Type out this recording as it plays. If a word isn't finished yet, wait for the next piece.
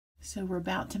So we're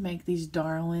about to make these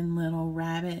darling little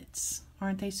rabbits.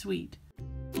 Aren't they sweet?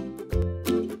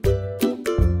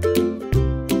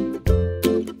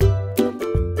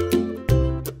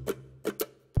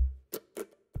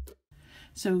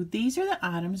 So these are the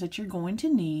items that you're going to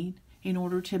need in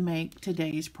order to make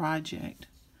today's project.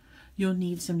 You'll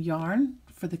need some yarn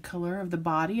for the color of the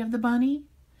body of the bunny.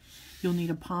 You'll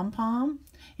need a pom-pom.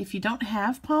 If you don't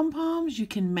have pom-poms, you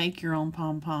can make your own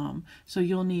pom-pom. So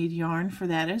you'll need yarn for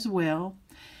that as well.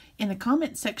 In the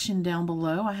comment section down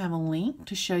below, I have a link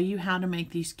to show you how to make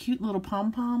these cute little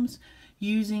pom-poms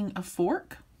using a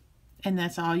fork. And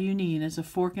that's all you need is a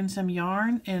fork and some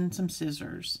yarn and some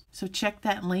scissors. So check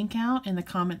that link out in the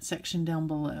comment section down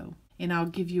below. And I'll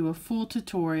give you a full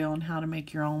tutorial on how to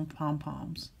make your own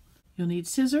pom-poms. You'll need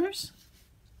scissors,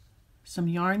 some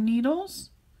yarn needles.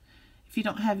 If you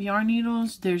don't have yarn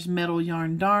needles, there's metal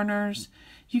yarn darners.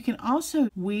 You can also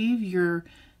weave your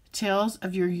tails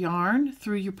of your yarn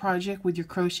through your project with your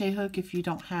crochet hook if you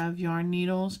don't have yarn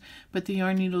needles, but the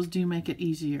yarn needles do make it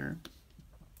easier.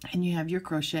 And you have your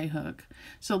crochet hook.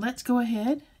 So let's go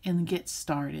ahead and get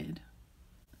started.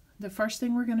 The first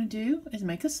thing we're going to do is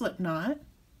make a slip knot.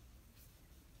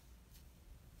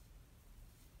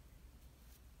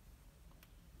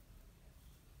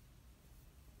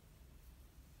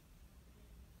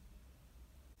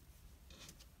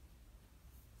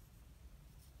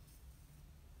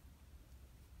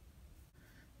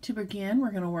 To begin,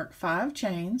 we're going to work 5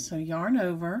 chains, so yarn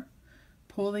over,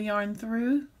 pull the yarn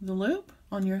through the loop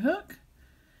on your hook,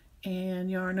 and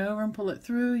yarn over and pull it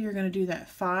through. You're going to do that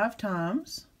 5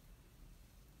 times.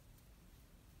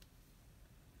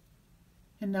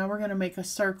 And now we're going to make a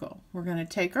circle. We're going to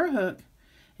take our hook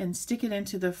and stick it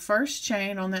into the first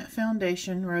chain on that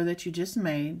foundation row that you just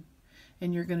made,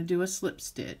 and you're going to do a slip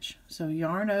stitch. So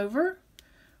yarn over,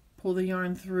 pull the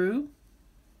yarn through.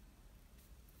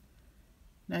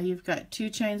 Now you've got 2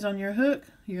 chains on your hook.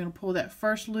 You're going to pull that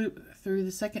first loop through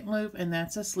the second loop, and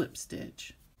that's a slip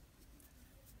stitch.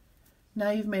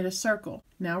 Now you've made a circle.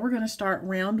 Now we're going to start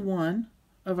round 1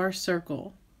 of our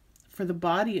circle for the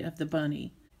body of the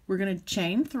bunny. We're going to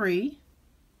chain 3.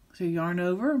 So yarn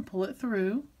over and pull it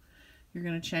through. You're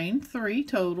going to chain 3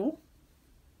 total.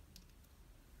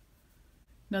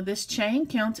 Now this chain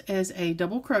counts as a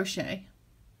double crochet.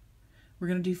 We're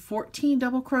going to do 14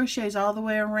 double crochets all the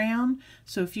way around.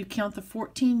 So if you count the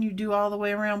 14 you do all the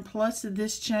way around plus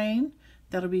this chain,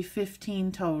 that'll be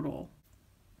 15 total.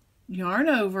 Yarn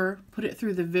over, put it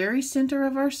through the very center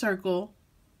of our circle,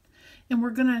 and we're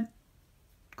going to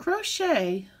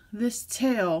crochet this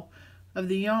tail of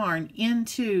the yarn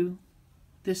into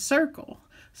this circle.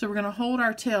 So we're going to hold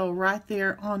our tail right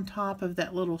there on top of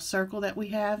that little circle that we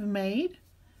have made,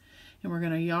 and we're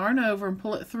going to yarn over and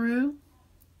pull it through.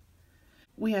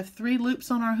 We have 3 loops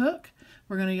on our hook.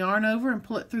 We're going to yarn over and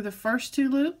pull it through the first 2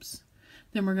 loops.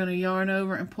 Then we're going to yarn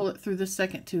over and pull it through the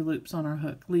second 2 loops on our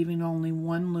hook, leaving only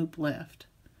 1 loop left.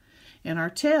 And our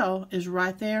tail is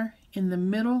right there in the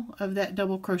middle of that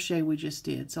double crochet we just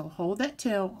did. So hold that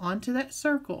tail onto that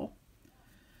circle.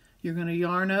 You're going to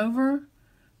yarn over,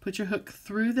 put your hook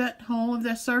through that hole of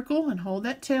that circle and hold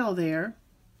that tail there.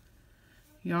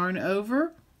 Yarn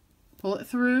over, pull it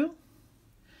through,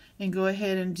 and go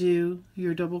ahead and do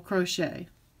your double crochet.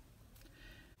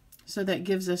 So that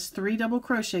gives us 3 double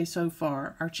crochets so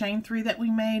far. Our chain 3 that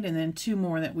we made, and then 2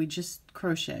 more that we just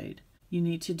crocheted. You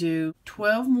need to do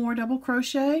 12 more double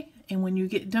crochet, and when you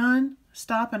get done,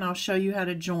 stop and I'll show you how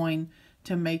to join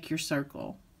to make your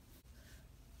circle.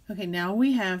 Okay, now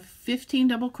we have 15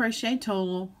 double crochet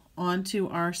total onto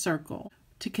our circle.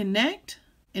 To connect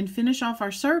and finish off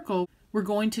our circle, we're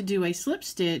going to do a slip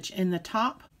stitch in the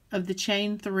top of the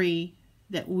chain 3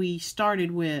 that we started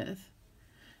with.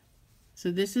 So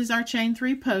this is our chain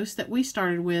 3 post that we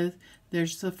started with.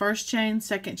 There's the first chain,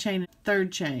 second chain,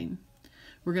 third chain.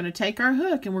 We're going to take our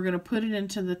hook and we're going to put it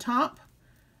into the top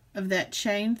of that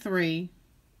chain 3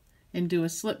 and do a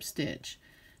slip stitch.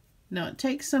 Now it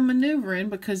takes some maneuvering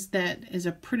because that is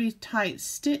a pretty tight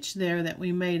stitch there that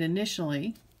we made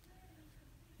initially.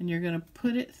 And you're going to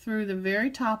put it through the very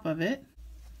top of it.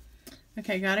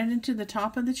 Okay, got it into the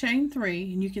top of the chain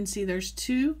 3, and you can see there's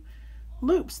 2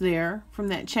 loops there from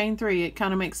that chain 3. It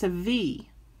kind of makes a V.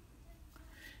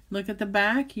 Look at the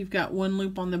back, you've got 1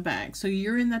 loop on the back. So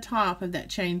you're in the top of that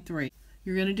chain 3.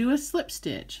 You're going to do a slip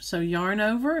stitch. So yarn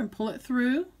over and pull it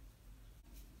through.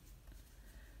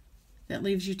 That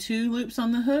leaves you 2 loops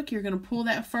on the hook. You're going to pull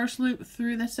that first loop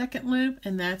through the second loop,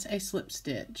 and that's a slip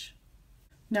stitch.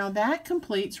 Now that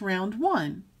completes round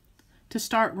 1. To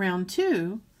start round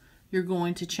 2, you're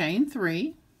going to chain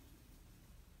 3,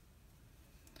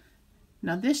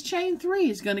 Now this chain 3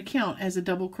 is going to count as a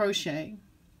double crochet.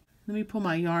 Let me pull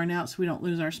my yarn out so we don't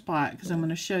lose our spot, because I'm going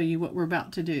to show you what we're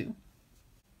about to do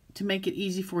to make it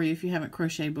easy for you if you haven't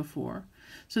crocheted before.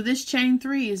 So this chain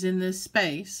 3 is in this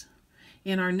space.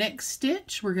 In our next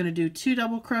stitch, we're going to do 2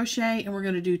 double crochet, and we're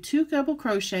going to do 2 double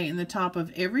crochet in the top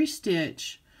of every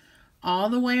stitch all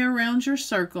the way around your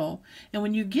circle. And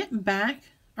when you get back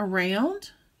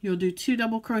around, you'll do 2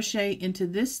 double crochet into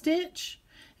this stitch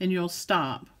and you'll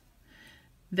stop.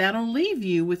 That'll leave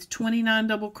you with 29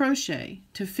 double crochet.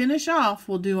 To finish off,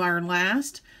 we'll do our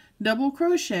last double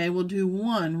crochet. We'll do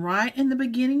 1 right in the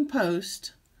beginning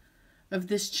post of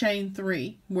this chain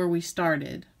 3 where we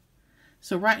started.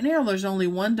 So right now there's only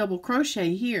 1 double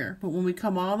crochet here, but when we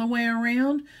come all the way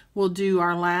around, we'll do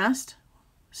our last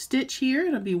stitch here.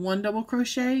 It'll be 1 double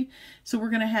crochet. So we're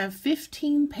going to have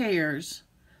 15 pairs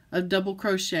of double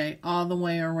crochet all the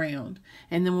way around.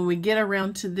 And then when we get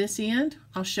around to this end,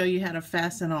 I'll show you how to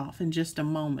fasten off in just a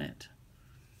moment.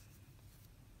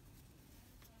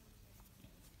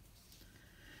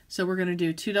 So we're going to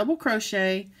do 2 double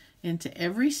crochet into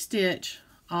every stitch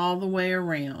all the way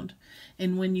around.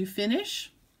 And when you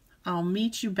finish, I'll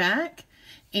meet you back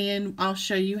and I'll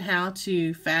show you how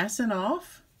to fasten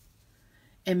off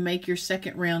and make your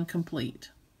second round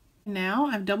complete. Now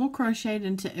I've double crocheted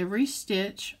into every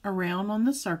stitch around on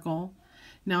the circle.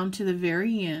 Now I'm to the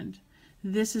very end.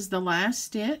 This is the last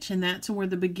stitch, and that's where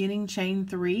the beginning chain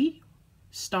 3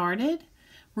 started.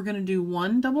 We're going to do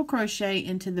 1 double crochet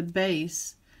into the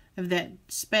base of that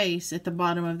space at the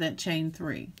bottom of that chain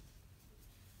 3.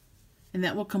 And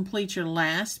that will complete your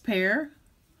last pair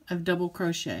of double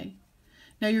crochet.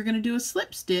 Now you're going to do a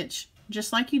slip stitch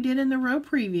just like you did in the row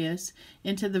previous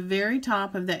into the very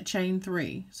top of that chain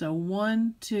 3. So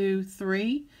 1, 2,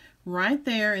 3, right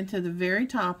there into the very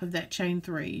top of that chain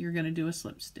 3. You're going to do a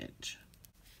slip stitch.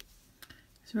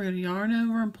 So we're going to yarn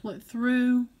over and pull it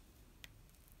through,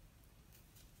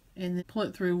 and then pull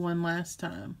it through one last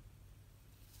time.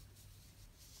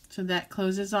 So that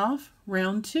closes off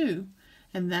round 2,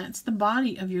 and that's the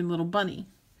body of your little bunny.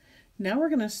 Now we're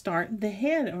going to start the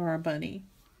head of our bunny.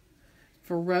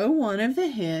 For row 1 of the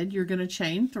head, you're going to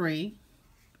chain 3.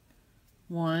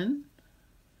 1,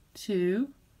 2,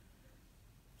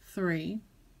 3.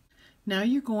 Now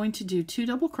you're going to do 2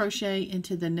 double crochet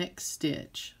into the next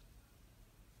stitch.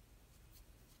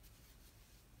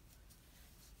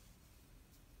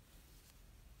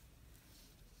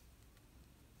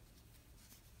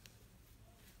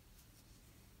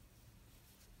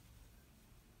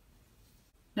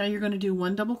 Now you're going to do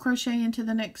 1 double crochet into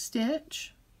the next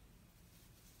stitch.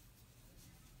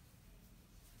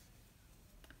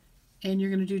 And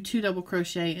you're going to do 2 double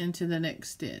crochet into the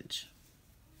next stitch.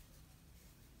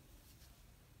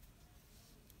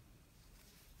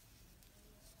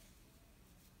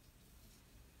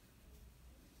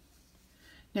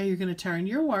 Now you're going to turn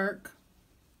your work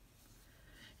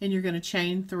and you're going to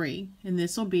chain 3, and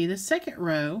this will be the second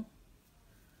row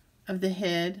of the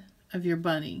head of your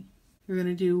bunny. You're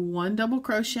going to do 1 double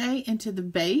crochet into the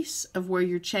base of where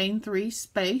your chain 3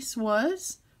 space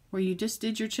was, where you just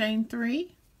did your chain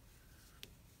 3.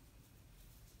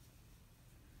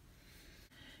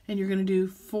 And you're going to do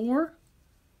 4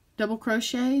 double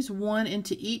crochets, 1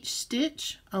 into each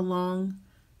stitch along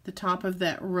the top of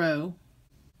that row.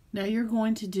 Now you're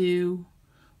going to do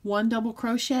 1 double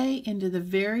crochet into the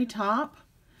very top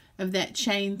of that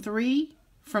chain 3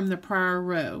 from the prior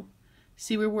row.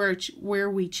 See where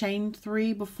we chained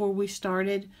 3 before we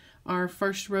started our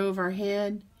first row of our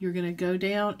head? You're going to go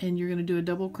down and you're going to do a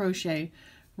double crochet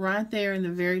right there in the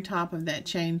very top of that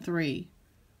chain 3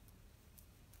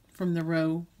 from the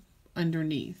row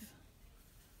underneath.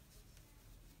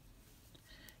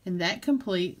 And that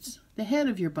completes the head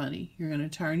of your bunny. You're going to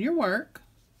turn your work.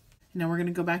 Now we're going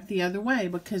to go back the other way,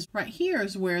 because right here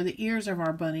is where the ears of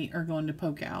our bunny are going to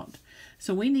poke out.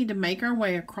 So we need to make our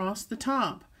way across the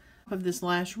top of this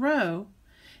last row,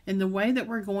 and the way that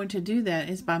we're going to do that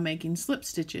is by making slip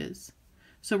stitches.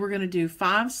 So we're going to do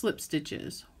 5 slip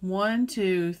stitches. 1,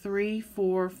 2, 3,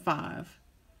 4, 5.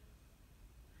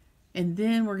 And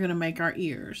then we're going to make our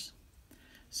ears.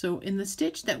 So in the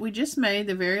stitch that we just made,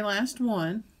 the very last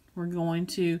one, we're going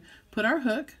to put our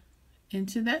hook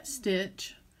into that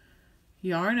stitch,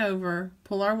 yarn over,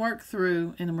 pull our work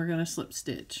through, and then we're going to slip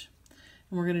stitch.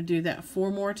 And we're going to do that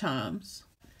 4 more times.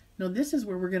 Now this is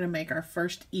where we're going to make our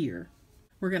first ear.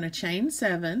 We're going to chain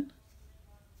 7,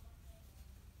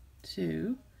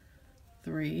 2,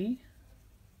 3,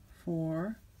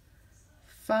 4,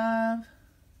 5,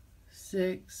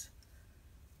 6,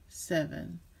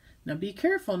 7. Now be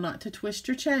careful not to twist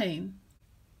your chain.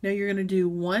 Now you're going to do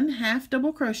 1 half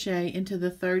double crochet into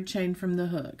the 3rd chain from the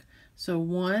hook. So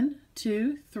 1,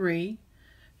 2, 3.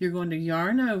 You're going to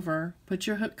yarn over, put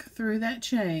your hook through that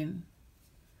chain,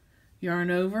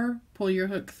 yarn over, pull your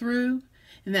hook through,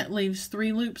 and that leaves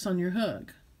 3 loops on your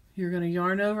hook. You're going to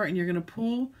yarn over and you're going to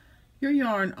pull your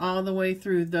yarn all the way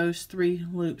through those 3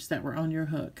 loops that were on your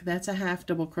hook. That's a half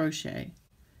double crochet.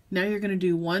 Now you're going to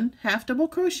do 1 half double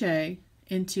crochet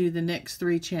into the next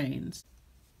 3 chains.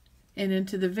 And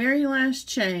into the very last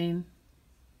chain,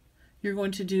 you're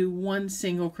going to do 1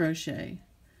 single crochet.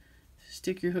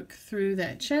 Stick your hook through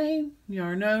that chain,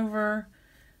 yarn over,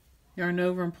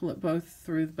 and pull it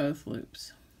through both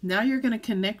loops. Now you're going to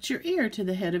connect your ear to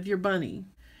the head of your bunny.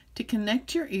 To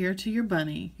connect your ear to your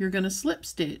bunny, you're going to slip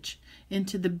stitch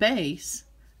into the base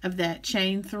of that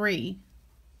chain 3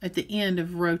 at the end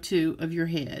of row 2 of your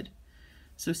head.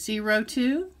 So see row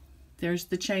 2? There's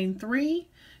the chain 3.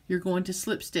 You're going to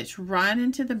slip stitch right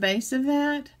into the base of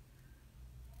that,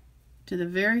 to the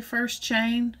very first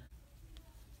chain.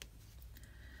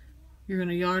 You're going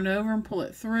to yarn over and pull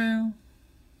it through,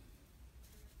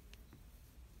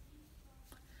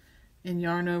 and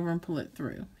yarn over and pull it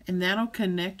through, and that'll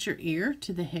connect your ear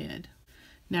to the head.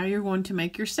 Now you're going to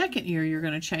make your second ear. You're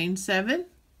going to chain 7.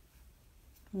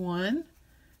 1,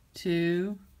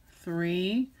 2,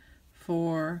 3,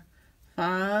 4,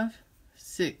 5,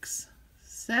 6,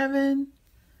 7.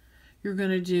 You're going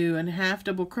to do a half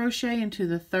double crochet into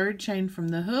the 3rd chain from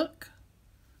the hook.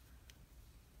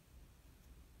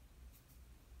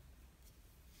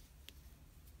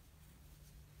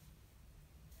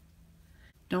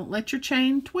 Don't let your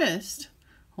chain twist.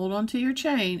 Hold on to your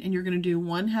chain, and you're going to do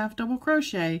 1 half double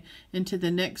crochet into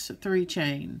the next 3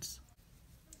 chains.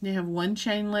 You have 1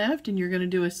 chain left, and you're going to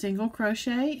do a single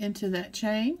crochet into that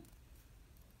chain.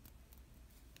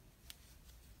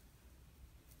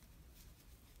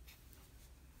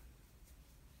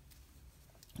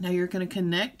 Now you're going to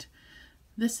connect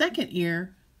the second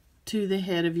ear to the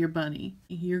head of your bunny.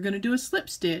 You're going to do a slip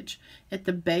stitch at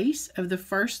the base of the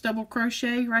first double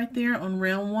crochet right there on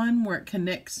round 1 where it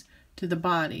connects to the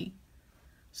body.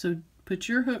 So put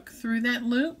your hook through that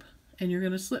loop and you're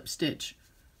going to slip stitch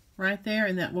right there,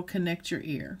 and that will connect your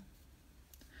ear.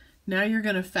 Now you're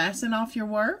going to fasten off your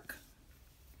work.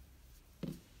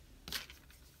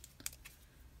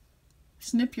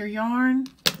 Snip your yarn.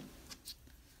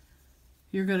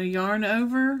 You're going to yarn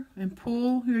over and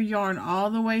pull your yarn all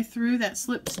the way through that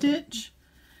slip stitch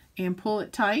and pull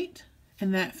it tight,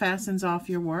 and that fastens off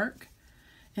your work.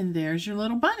 And there's your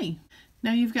little bunny.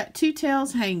 Now you've got 2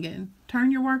 tails hanging.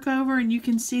 Turn your work over and you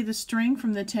can see the string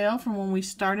from the tail from when we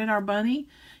started our bunny.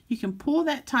 You can pull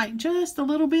that tight just a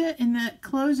little bit, and that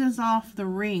closes off the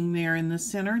ring there in the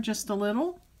center just a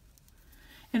little.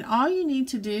 And all you need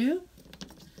to do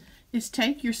is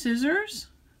take your scissors,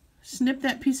 snip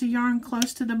that piece of yarn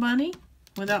close to the bunny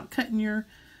without cutting your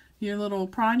little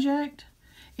project,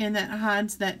 and that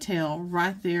hides that tail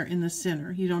right there in the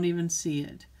center. You don't even see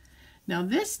it. Now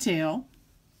this tail,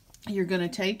 you're going to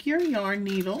take your yarn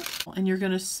needle and you're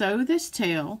going to sew this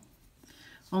tail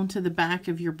onto the back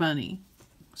of your bunny.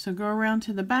 So go around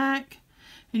to the back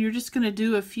and you're just going to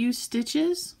do a few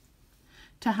stitches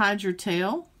to hide your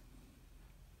tail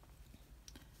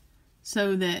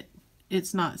so that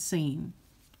it's not seen.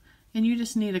 And you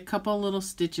just need a couple little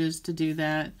stitches to do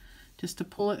that, just to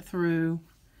pull it through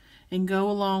and go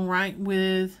along right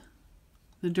with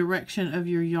the direction of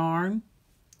your yarn,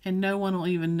 and no one will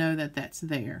even know that that's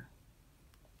there.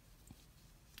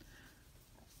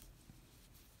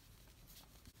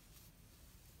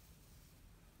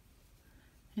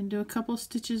 And do a couple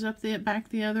stitches up the back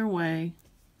the other way,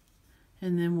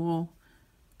 and then we'll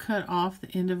cut off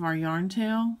the end of our yarn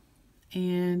tail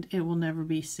and it will never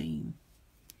be seen.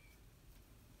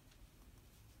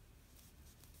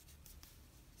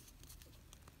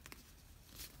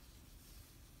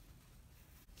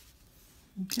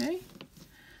 Okay,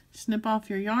 snip off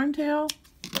your yarn tail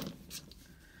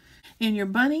and your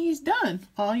bunny is done.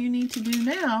 All you need to do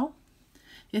now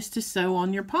is to sew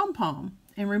on your pom-pom.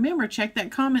 And remember, check that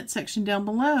comment section down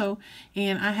below,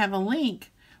 and I have a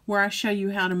link where I show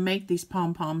you how to make these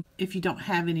pom-poms if you don't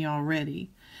have any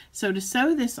already. So to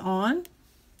sew this on,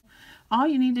 all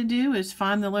you need to do is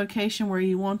find the location where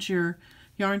you want your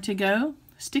yarn to go,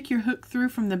 stick your hook through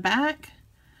from the back,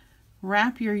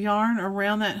 wrap your yarn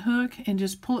around that hook and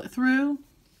just pull it through,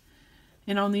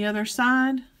 and on the other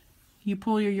side you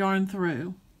pull your yarn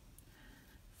through.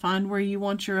 Find where you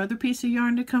want your other piece of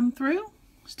yarn to come through,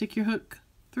 stick your hook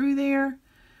through there,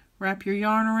 wrap your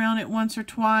yarn around it once or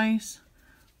twice,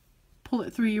 pull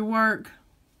it through your work,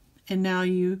 and now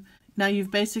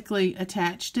you've basically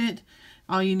attached it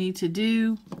All you need to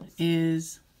do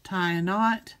is tie a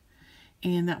knot,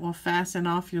 and that will fasten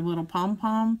off your little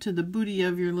pom-pom to the booty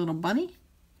of your little bunny.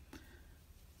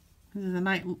 This is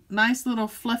a nice little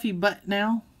fluffy butt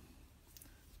now.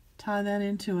 Tie that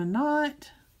into a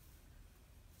knot.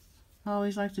 I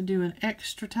always like to do an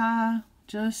extra tie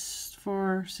just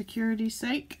for security's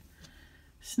sake.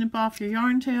 Snip off your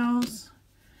yarn tails.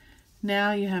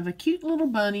 Now you have a cute little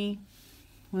bunny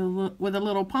with a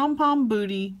little pom-pom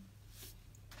booty.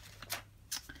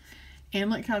 And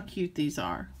look how cute these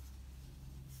are.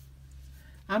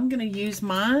 I'm going to use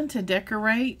mine to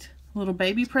decorate little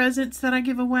baby presents that I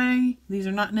give away. These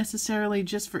are not necessarily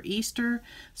just for Easter,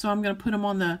 so I'm going to put them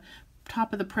on the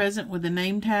top of the present with a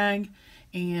name tag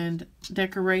and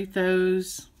decorate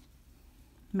those.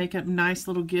 Make a nice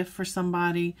little gift for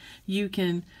somebody. You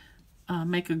can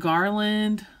make a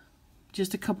garland.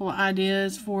 Just a couple of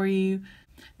ideas for you.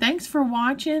 Thanks for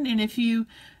watching, and if you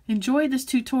enjoyed this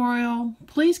tutorial,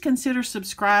 please consider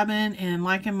subscribing and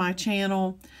liking my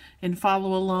channel and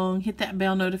follow along. Hit that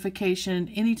bell notification.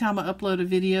 Anytime I upload a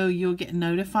video, you'll get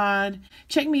notified.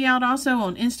 Check me out also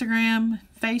on Instagram,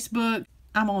 Facebook.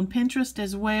 I'm on Pinterest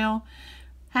as well.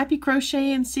 Happy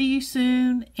crocheting. See you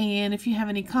soon. And if you have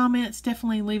any comments,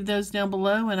 definitely leave those down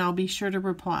below and I'll be sure to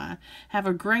reply. Have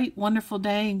a great, wonderful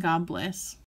day and God bless.